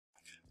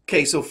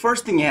Okay, so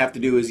first thing you have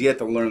to do is you have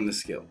to learn the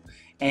skill.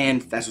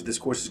 And that's what this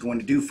course is going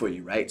to do for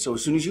you, right? So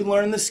as soon as you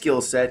learn the skill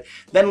set,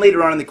 then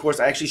later on in the course,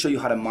 I actually show you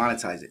how to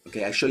monetize it,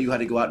 okay? I show you how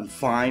to go out and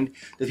find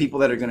the people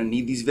that are gonna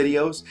need these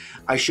videos.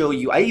 I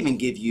even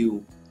give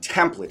you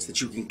templates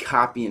that you can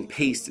copy and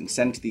paste and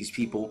send to these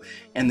people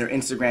and their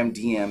Instagram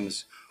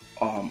DMs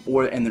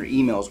or in their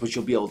emails, which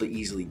you'll be able to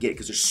easily get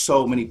because there's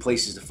so many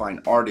places to find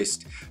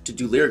artists to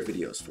do lyric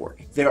videos for.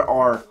 There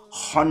are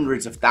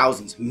hundreds of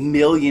thousands,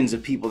 millions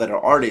of people that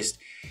are artists,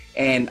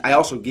 and I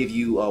also give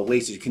you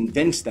ways to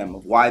convince them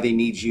of why they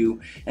need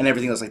you and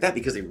everything else like that,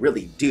 because they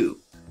really do.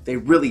 They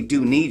really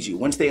do need you.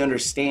 Once they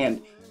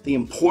understand the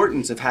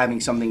importance of having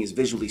something as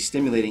visually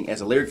stimulating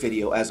as a lyric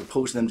video as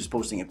opposed to them just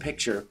posting a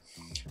picture,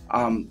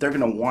 they're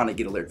going to want to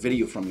get a lyric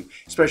video from you,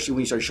 especially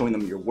when you start showing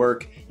them your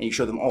work and you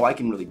show them, oh, I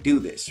can really do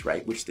this,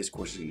 right? Which this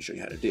course is going to show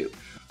you how to do.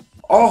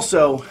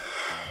 Also,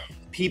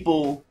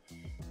 people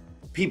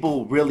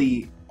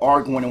really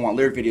are going to want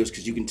lyric videos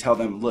because you can tell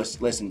them,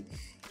 listen,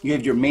 you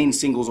have your main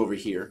singles over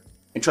here.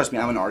 And trust me,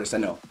 I'm an artist, I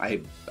know.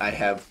 I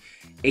have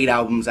 8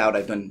 albums out.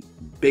 I've done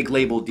big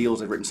label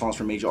deals. I've written songs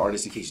for major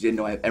artists. In case you didn't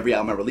know, every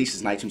album I release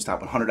is an iTunes Top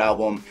 100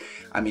 album.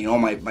 I mean, all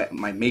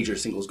my major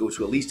singles go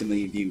to at least 1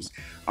 million views.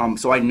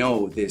 So I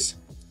know this.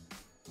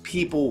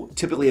 People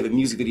typically have a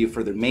music video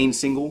for their main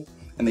single,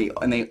 and they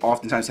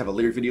oftentimes have a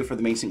lyric video for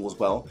the main single as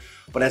well.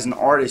 But as an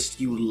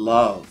artist, you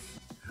love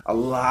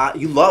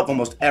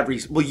almost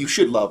you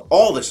should love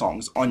all the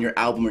songs on your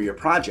album or your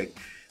project,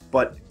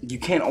 but you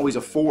can't always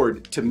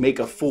afford to make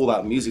a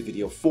full-out music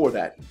video for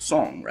that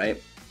song, right?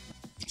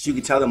 So you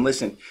can tell them,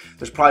 listen,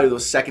 there's probably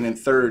those second and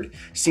third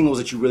singles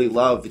that you really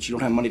love that you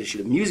don't have money to shoot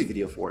a music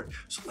video for.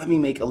 So let me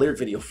make a lyric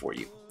video for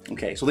you.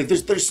 Okay, so like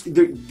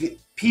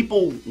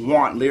people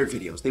want lyric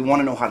videos. They want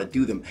to know how to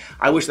do them.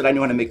 I wish that I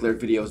knew how to make lyric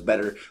videos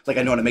better, like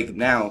I know how to make them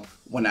now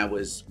when I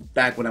was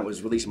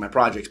releasing my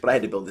projects, but I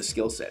had to build this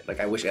skill set. Like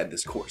I wish I had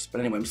this course. But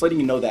anyway, I'm just letting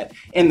you know that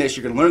in this,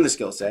 you're going to learn the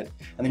skill set,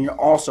 and then you're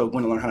also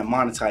going to learn how to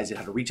monetize it,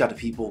 how to reach out to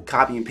people,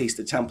 copy and paste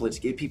the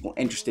templates, get people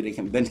interested and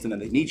convince them that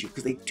they need you,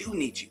 because they do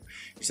need you.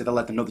 You said to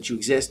let them know that you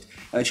exist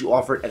and that you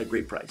offer it at a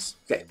great price.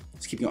 Okay,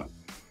 let's keep going.